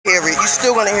you're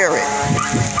still going to hear it.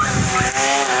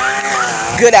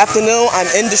 Good afternoon. I'm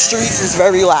in the streets. It's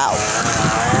very loud.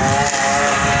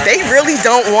 They really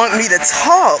don't want me to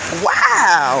talk.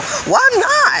 Wow. Why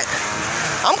not?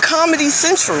 I'm Comedy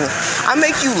Central. I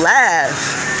make you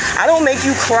laugh. I don't make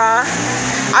you cry.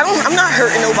 I'm not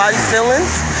hurting nobody's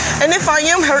feelings. And if I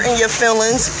am hurting your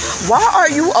feelings, why are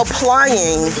you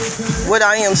applying what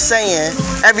I am saying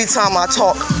every time I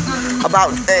talk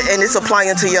about, and it's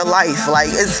applying to your life? Like,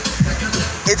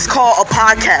 it's called a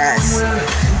podcast.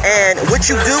 And what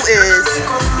you do is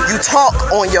you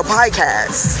talk on your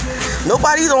podcast.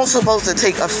 Nobody don't supposed to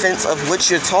take offense of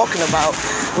what you're talking about.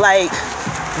 Like,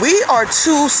 we are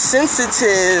too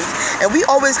sensitive, and we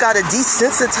always got to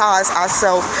desensitize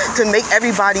ourselves to make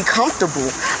everybody comfortable.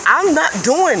 I'm not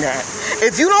doing that.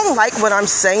 If you don't like what I'm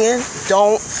saying,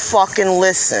 don't fucking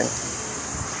listen.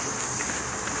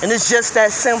 And it's just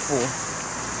that simple.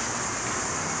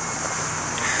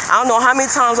 I don't know how many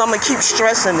times I'm going to keep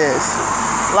stressing this.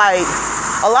 Like,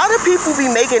 a lot of people be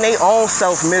making their own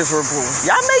self miserable.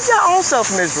 Y'all make your own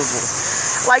self miserable.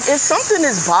 Like, if something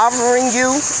is bothering you,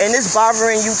 and it's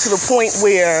bothering you to the point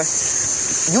where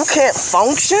you can't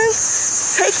function,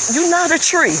 you're not a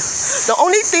tree. The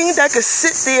only thing that could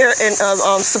sit there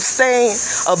and sustain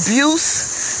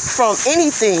abuse from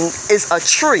anything is a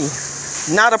tree,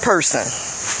 not a person.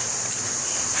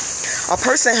 A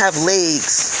person have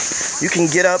legs. You can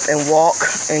get up and walk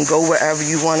and go wherever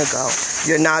you want to go.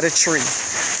 You're not a tree.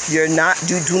 You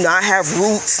do not have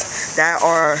roots that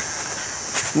are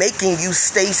making you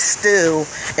stay still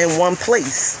in one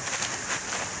place.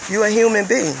 You're a human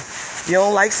being. You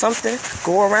don't like something,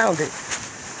 go around it.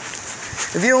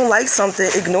 If you don't like something,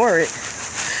 ignore it.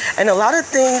 And a lot of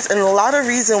things, and a lot of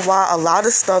reason why a lot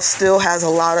of stuff still has a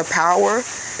lot of power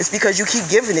is because you keep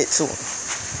giving it to them.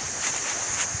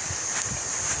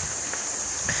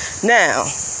 Now,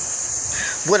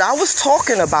 what I was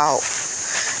talking about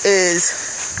is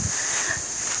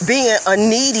being a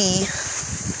needy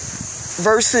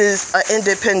versus an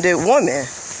independent woman.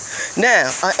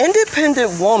 Now, an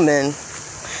independent woman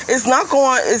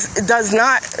does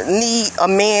not need a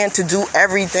man to do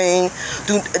everything.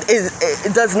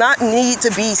 It does not need to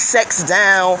be sexed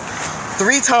down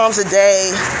 3 times a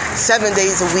day, 7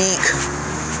 days a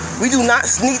week. We do not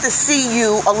need to see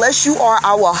you unless you are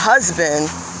our husband.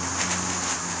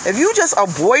 If you just a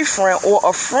boyfriend or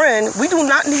a friend, we do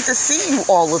not need to see you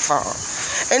all the time.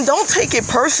 And don't take it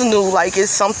personal like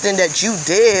it's something that you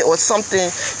did or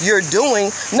something you're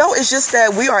doing. No, it's just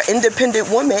that we are independent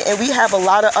women and we have a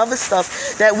lot of other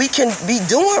stuff that we can be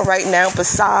doing right now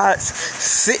besides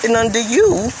sitting under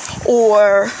you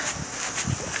or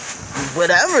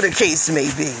whatever the case may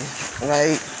be,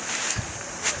 right?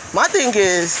 My thing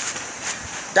is,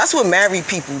 that's what married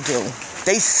people do.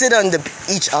 They sit under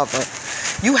each other.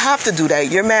 You have to do that.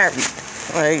 You're married,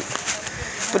 right?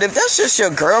 But if that's just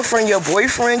your girlfriend, your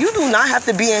boyfriend, you do not have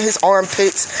to be in his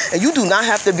armpits, and you do not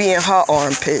have to be in her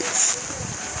armpits.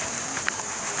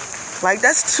 Like,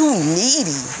 that's too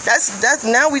needy. That's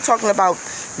now we're talking about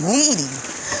needy.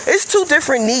 It's 2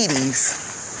 different needies.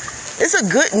 It's a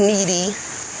good needy,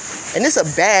 and it's a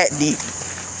bad needy.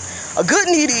 A good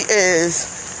needy is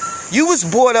you was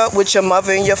brought up with your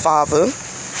mother and your father,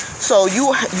 so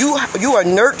you are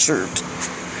nurtured.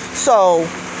 So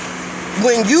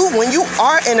when you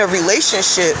are in a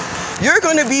relationship, you're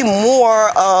going to be more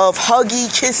of huggy,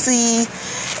 kissy,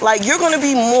 like you're going to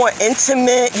be more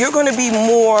intimate, you're going to be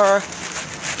more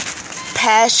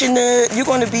passionate, you're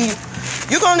going to be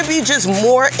just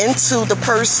more into the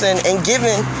person and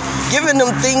giving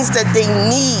them things that they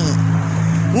need.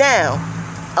 Now,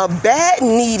 a bad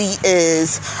needy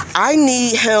is, I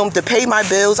need him to pay my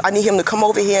bills. I need him to come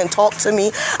over here and talk to me.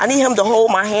 I need him to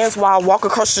hold my hands while I walk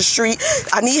across the street.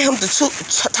 I need him to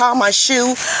tie my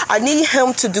shoe. I need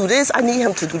him to do this. I need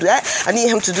him to do that. I need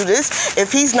him to do this.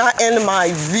 If he's not in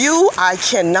my view, I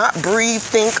cannot breathe,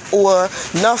 think, or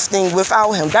nothing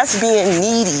without him. That's being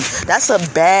needy. That's a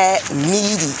bad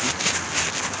needy.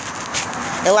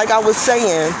 And like I was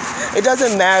saying, it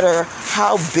doesn't matter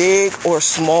how big or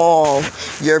small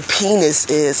your penis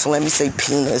is. So let me say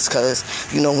penis, because,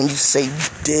 when you say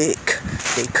dick,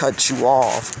 they cut you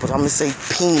off. But I'm going to say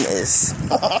penis.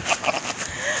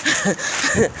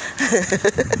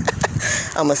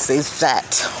 I'm going to say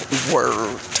that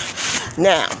word.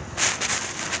 Now,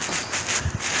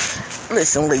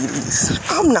 listen, ladies,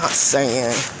 I'm not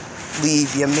saying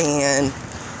leave your man,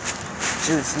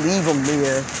 just leave him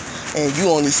there, and you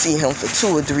only see him for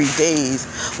 2 or 3 days.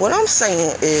 What I'm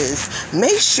saying is,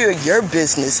 make sure your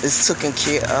business is taken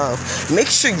care of. Make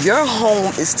sure your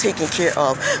home is taken care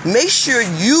of. Make sure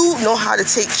you know how to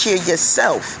take care of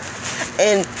yourself.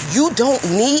 And you don't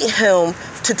need him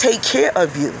to take care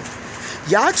of you.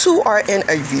 Y'all two are in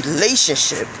a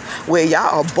relationship where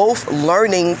y'all are both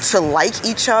learning to like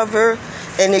each other,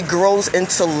 and it grows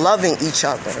into loving each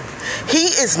other.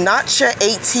 He is not your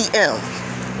ATM.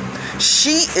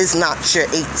 She is not your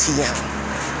ATM.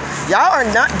 Y'all are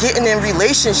not getting in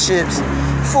relationships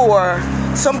for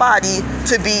somebody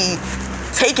to be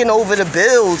taking over the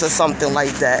bills or something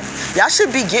like that. Y'all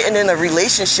should be getting in a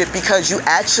relationship because you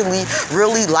actually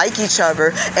really like each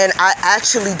other, and I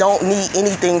actually don't need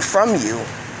anything from you.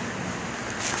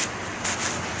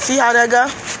 See how that go?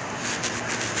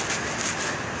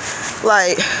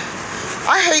 Like,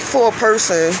 I hate for a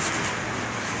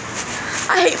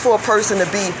person to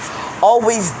be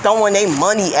always throwing their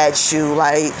money at you.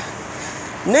 Like,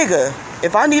 nigga,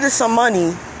 if I needed some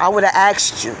money, I would have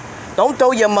asked you. Don't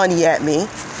throw your money at me.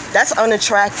 That's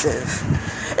unattractive.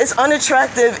 It's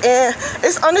unattractive, and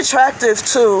it's unattractive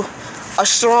to a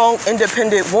strong,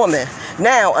 independent woman.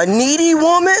 Now, a needy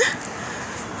woman,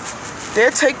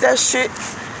 they'll take that shit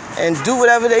and do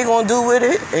whatever they gonna do with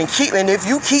it, and if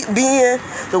you keep being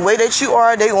the way that you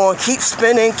are, they gonna keep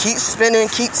spinning.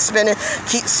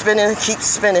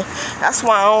 That's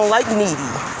why I don't like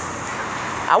needy.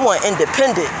 I want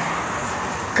independent,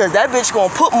 cause that bitch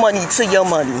gonna put money to your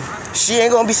money. She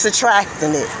ain't gonna be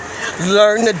subtracting it.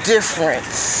 Learn the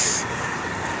difference.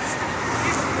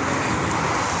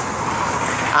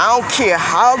 I don't care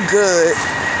how good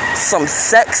some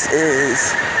sex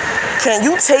is. Can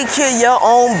you take care of your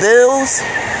own bills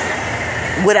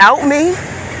without me?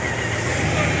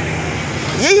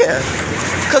 Yeah.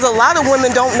 Because a lot of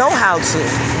women don't know how to.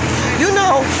 You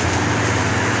know,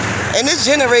 in this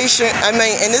generation,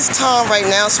 in this time right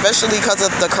now, especially because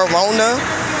of the corona,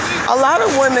 a lot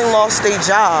of women lost their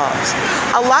jobs.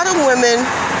 A lot of women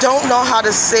don't know how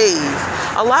to save.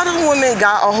 A lot of women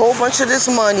got a whole bunch of this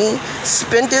money,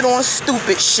 spent it on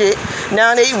stupid shit.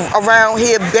 Now they around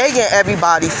here begging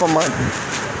everybody for money.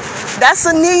 That's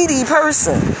a needy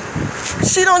person.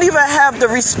 She don't even have the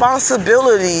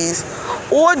responsibilities,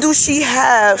 or do she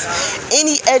have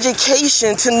any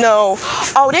education to know,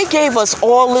 oh, they gave us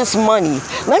all this money.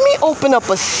 Let me open up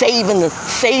a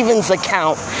savings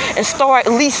account and start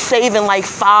at least saving like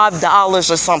 $5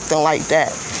 or something like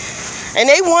that. And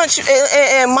they want you,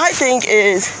 and my thing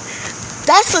is,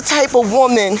 that's the type of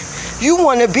woman you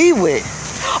want to be with.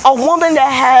 A woman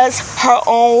that has her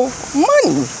own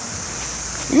money.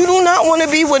 You do not want to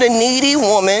be with a needy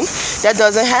woman that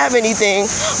doesn't have anything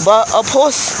but a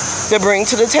puss to bring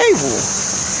to the table.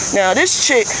 Now, this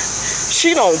chick,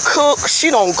 she don't cook, she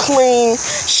don't clean,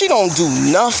 she don't do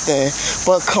nothing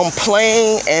but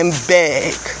complain and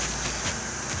beg.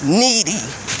 Needy.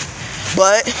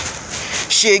 But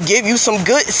she'll give you some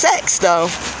good sex, though.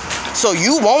 So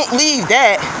you won't leave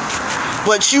that.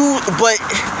 But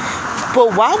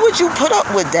why would you put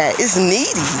up with that? It's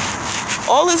needy.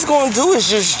 All it's going to do is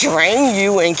just drain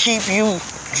you and keep you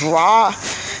dry.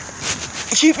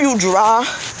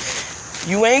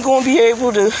 You ain't going to be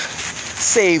able to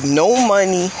save no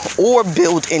money or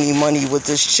build any money with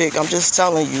this chick. I'm just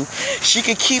telling you. She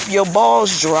could keep your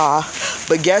balls dry,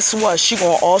 but guess what? She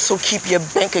going to also keep your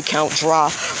bank account dry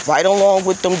right along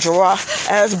with them dry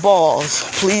ass balls.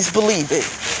 Please believe it.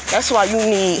 That's why you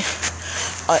need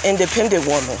an independent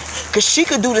woman, because she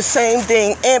could do the same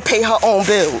thing and pay her own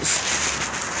bills.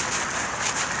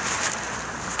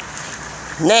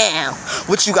 Now,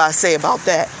 what you gotta say about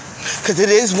that? Because it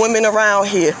is women around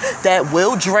here that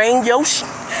will drain your shit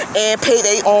and pay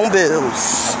their own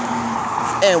bills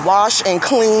and wash and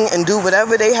clean and do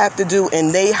whatever they have to do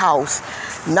in their house,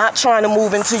 not trying to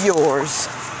move into yours.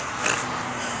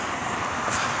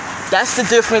 That's the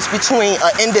difference between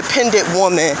an independent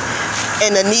woman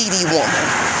and a needy woman.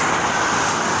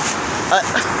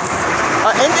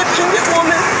 An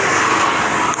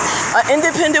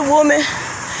independent woman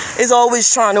is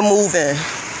always trying to move in.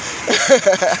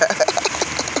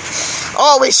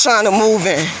 Always trying to move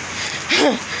in.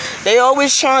 They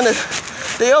always trying to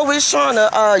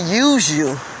use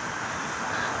you.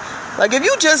 Like, if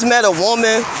you just met a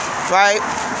woman, right,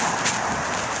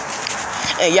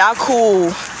 and y'all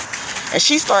cool, and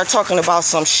she started talking about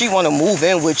she want to move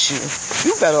in with you,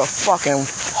 you better fucking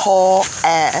haul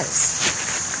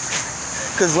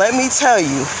ass. Because let me tell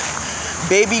you,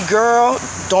 baby girl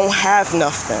don't have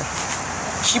nothing.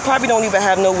 She probably don't even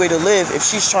have nowhere to live if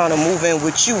she's trying to move in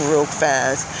with you real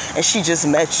fast and she just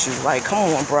met you. Like, come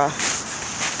on, bruh.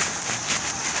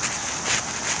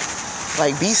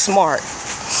 Like, be smart.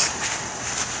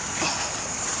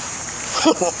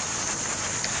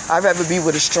 I'd rather be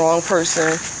with a strong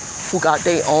person who got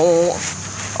their own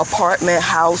apartment,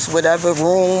 house, whatever,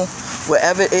 room,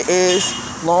 whatever it is,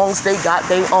 long as they got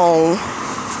their own,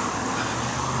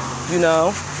 you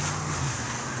know.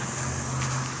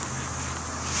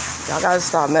 Y'all gotta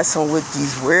stop messing with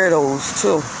these weirdos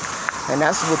too. And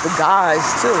that's with the guys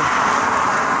too.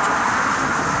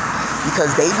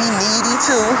 Because they be needy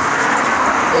too.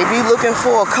 They be looking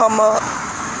for a come up.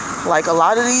 Like a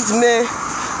lot of these men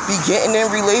be getting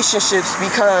in relationships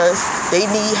because they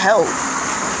need help.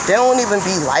 They don't even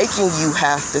be liking you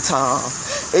half the time.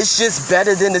 It's just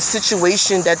better than the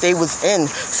situation that they was in,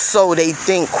 so they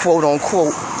think, quote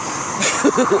unquote.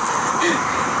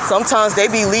 Sometimes they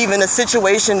be leaving a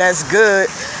situation that's good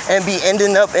and be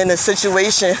ending up in a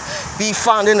situation, be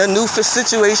finding a new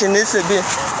situation,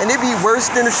 and it be worse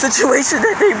than the situation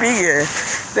that they be in.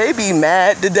 They be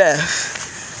mad to death.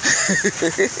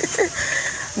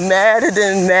 Madder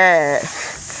than mad.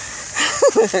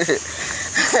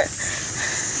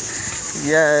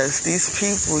 Yes, these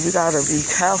people, you gotta be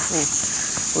careful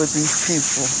with these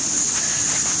people.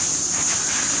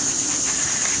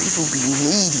 People be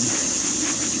needy.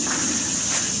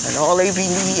 And all they be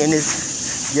needing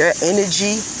is your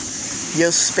energy,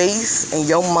 your space, and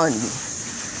your money.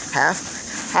 Half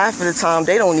of the time,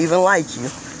 they don't even like you.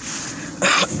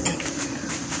 I'm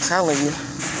telling you.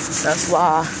 That's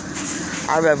why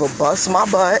I'd rather bust my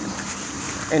butt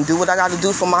and do what I gotta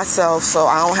do for myself, so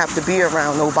I don't have to be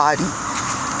around nobody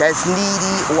that's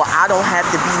needy, or I don't have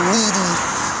to be needy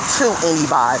to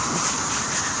anybody.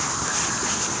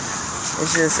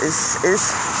 It's just,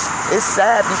 it's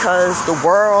sad because the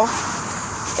world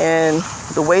and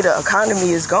the way the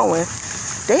economy is going,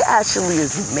 they actually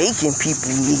is making people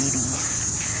needy.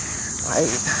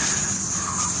 Like,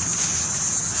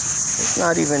 it's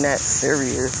not even that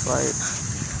serious.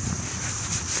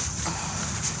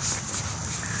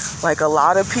 Like a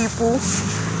lot of people,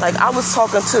 like I was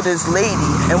talking to this lady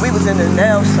and we was in the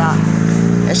nail shop,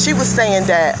 and she was saying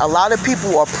that a lot of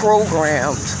people are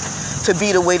programmed to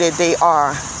be the way that they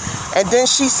are. And then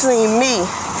she seen me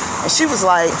and she was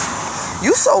like,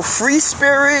 you so free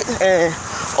spirit and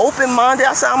open-minded.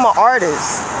 I said, I'm an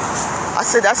artist. I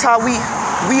said, that's how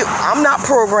I'm not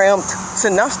programmed to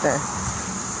nothing.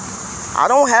 I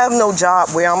don't have no job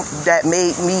that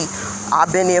made me,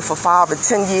 I've been there for 5 or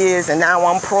 10 years and now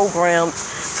I'm programmed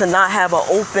to not have an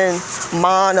open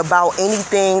mind about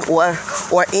anything or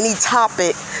any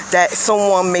topic that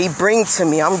someone may bring to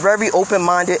me. I'm very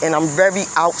open-minded and I'm very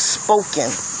outspoken.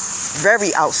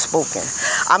 Very outspoken.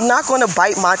 I'm not going to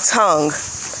bite my tongue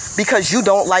because you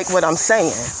don't like what I'm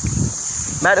saying.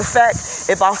 Matter of fact,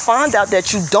 if I find out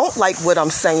that you don't like what I'm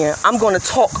saying, I'm going to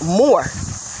talk more.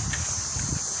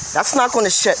 That's not going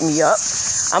to shut me up.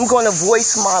 I'm going to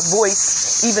voice my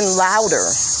voice even louder.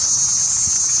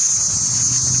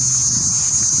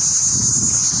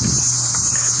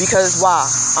 Because why?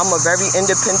 I'm a very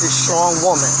independent, strong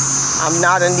woman. I'm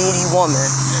not a needy woman.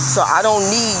 So I don't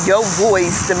need your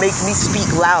voice to make me speak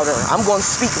louder. I'm going to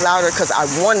speak louder because I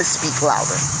want to speak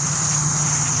louder.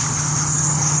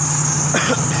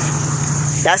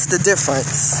 That's the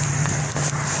difference.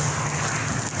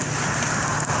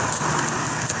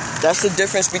 That's the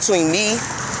difference between me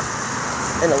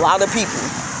and a lot of people.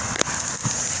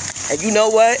 And you know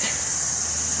what?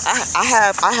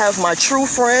 I have my true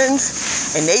friends,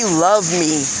 and they love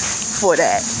me for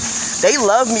that. They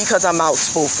love me because I'm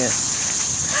outspoken.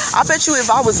 I bet you if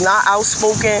I was not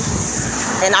outspoken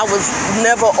and I was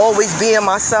never always being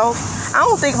myself, I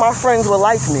don't think my friends would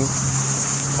like me.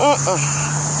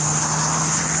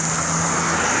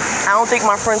 I don't think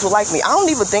my friends would like me. I don't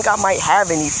even think I might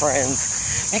have any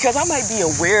friends because I might be a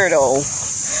weirdo.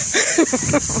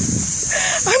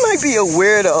 I might be a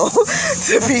weirdo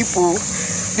to people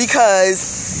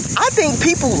because I think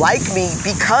people like me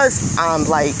because I'm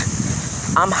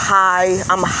high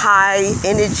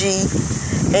energy,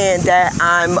 and that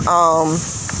I'm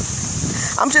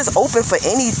just open for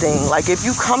anything. Like if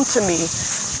you come to me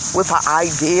with an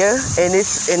idea and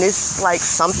it's like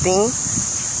something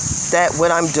that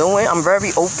what I'm doing, I'm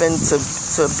very open to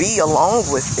be along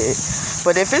with it.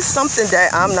 But if it's something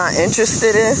that I'm not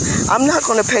interested in, I'm not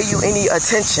going to pay you any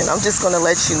attention. I'm just going to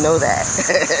let you know that.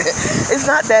 It's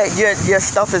not that your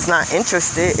stuff is not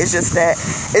interested. It's just that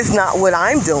it's not what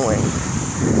I'm doing.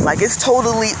 Like it's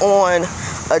totally on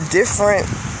a different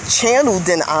channel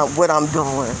than what I'm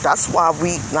doing. That's why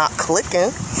we not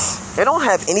clicking. It don't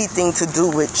have anything to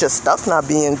do with your stuff not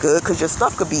being good, because your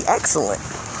stuff could be excellent.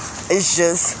 It's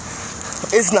just,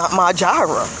 it's not my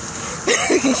genre.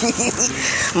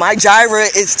 My genre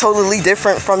is totally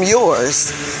different from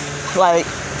yours. Like,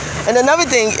 and another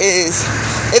thing is,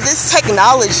 if it's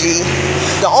technology,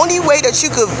 the only way that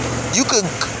you could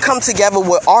come together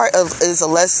with art is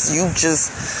unless you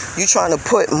just you trying to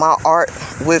put my art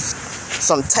with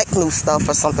some techno stuff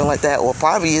or something like that, or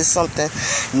probably it's something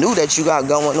new that you got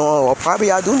going on, or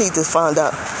probably I do need to find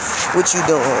out what you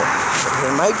doing.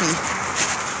 It might be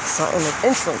something of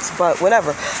interest, but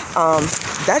whatever.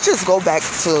 That just go back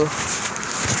to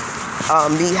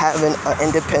me having an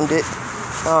independent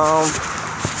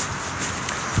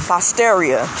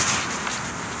posterior,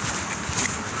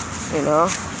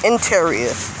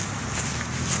 interior.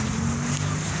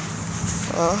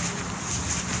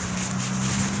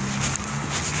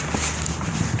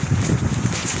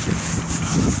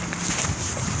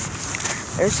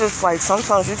 It's just like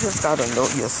sometimes you just gotta know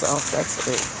yourself. That's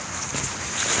it.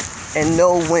 And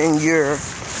know when you're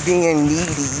being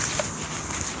needy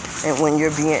and when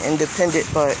you're being independent.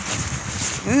 But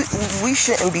we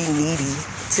shouldn't be needy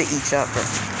to each other.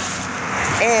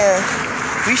 And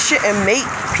we shouldn't make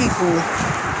people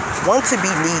want to be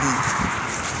needy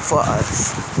for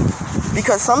us.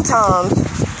 Because sometimes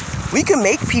we can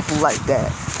make people like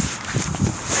that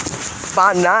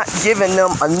by not giving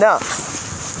them enough.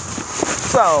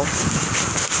 So,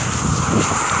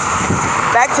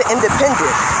 back to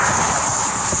independence.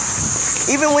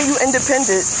 Even when you're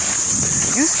independent,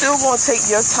 you still gonna take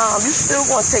your time. You still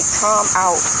gonna take time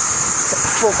out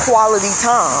for quality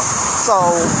time.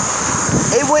 So,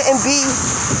 it wouldn't be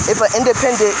if an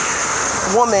independent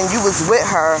woman, you was with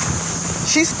her,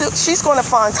 she's gonna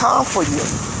find time for you.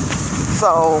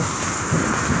 So,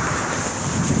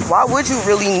 why would you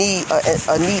really need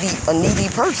a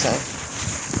needy person?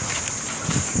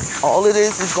 All it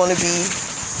is going to be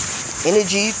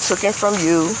energy taken from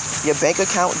you, your bank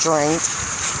account drained,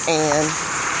 and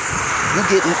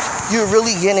you're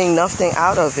really getting nothing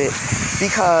out of it,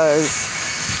 because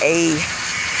a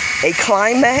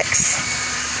climax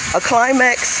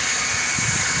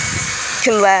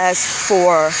can last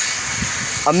for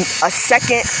a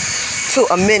second to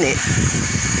a minute.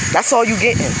 That's all you're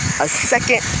getting, a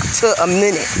second to a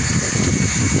minute.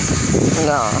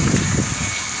 Nah.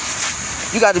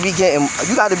 You got to be getting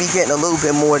a little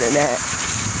bit more than that.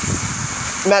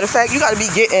 Matter of fact, you got to be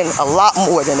getting a lot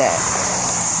more than that.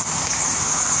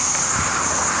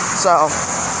 So,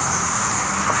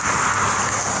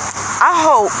 I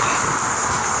hope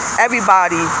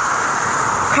everybody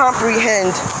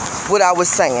comprehend what I was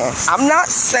saying. I'm not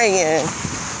saying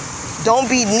don't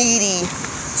be needy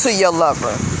to your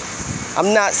lover.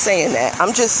 I'm not saying that.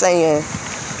 I'm just saying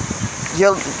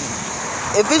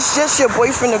if it's just your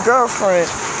boyfriend or girlfriend,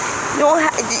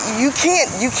 you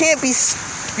can't be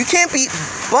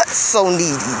but so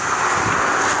needy,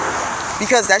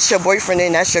 because that's your boyfriend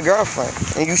and that's your girlfriend,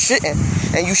 and you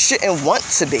shouldn't want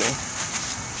to be.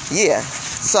 Yeah.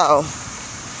 So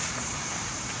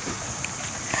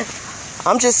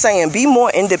I'm just saying, be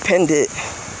more independent,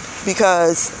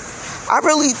 because I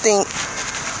really think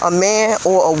a man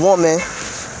or a woman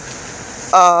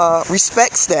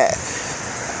respects that.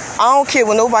 I don't care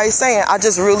what nobody's saying. I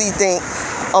just really think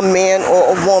a man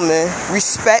or a woman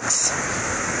respects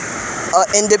an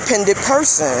independent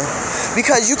person,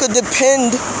 because you could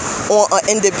depend on an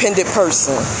independent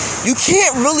person. You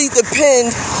can't really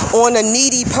depend on a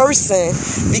needy person,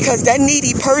 because that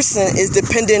needy person is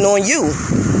dependent on you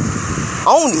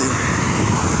only.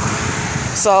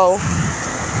 So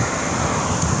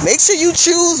make sure you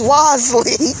choose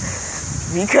wisely,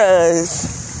 because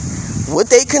what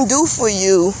they can do for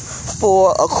you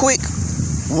for a quick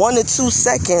 1 or 2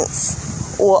 seconds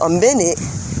or a minute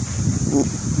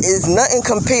is nothing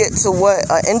compared to what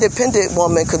an independent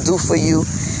woman could do for you,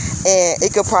 and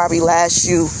it could probably last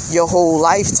you your whole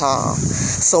lifetime.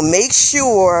 So make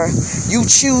sure you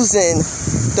choosing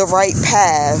the right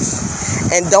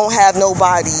path, and don't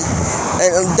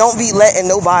be letting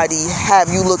nobody have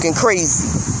you looking crazy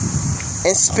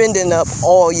and spending up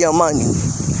all your money.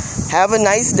 Have a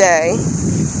nice day.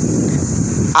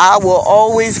 I will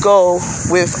always go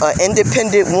with an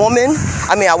independent woman.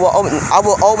 I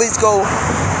will always go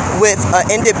with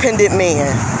an independent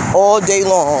man all day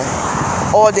long.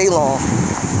 All day long.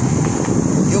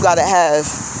 You gotta have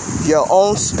your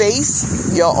own space,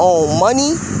 your own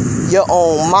money, your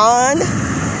own mind.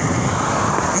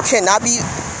 You cannot be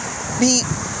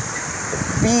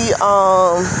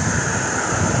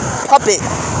puppet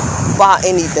by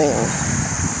anything.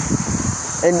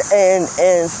 And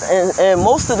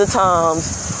most of the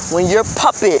times when you're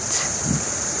puppet,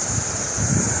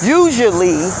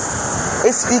 usually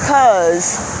it's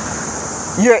because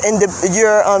you're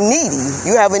needy.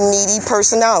 You have a needy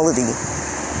personality,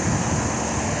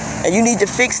 and you need to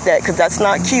fix that, because that's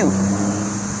not cute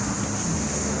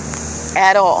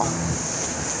at all.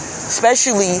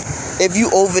 Especially if you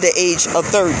over the age of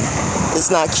 30, it's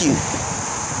not cute.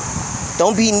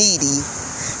 Don't be needy.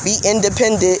 Be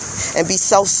independent and be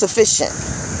self-sufficient.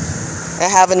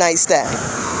 And have a nice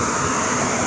day.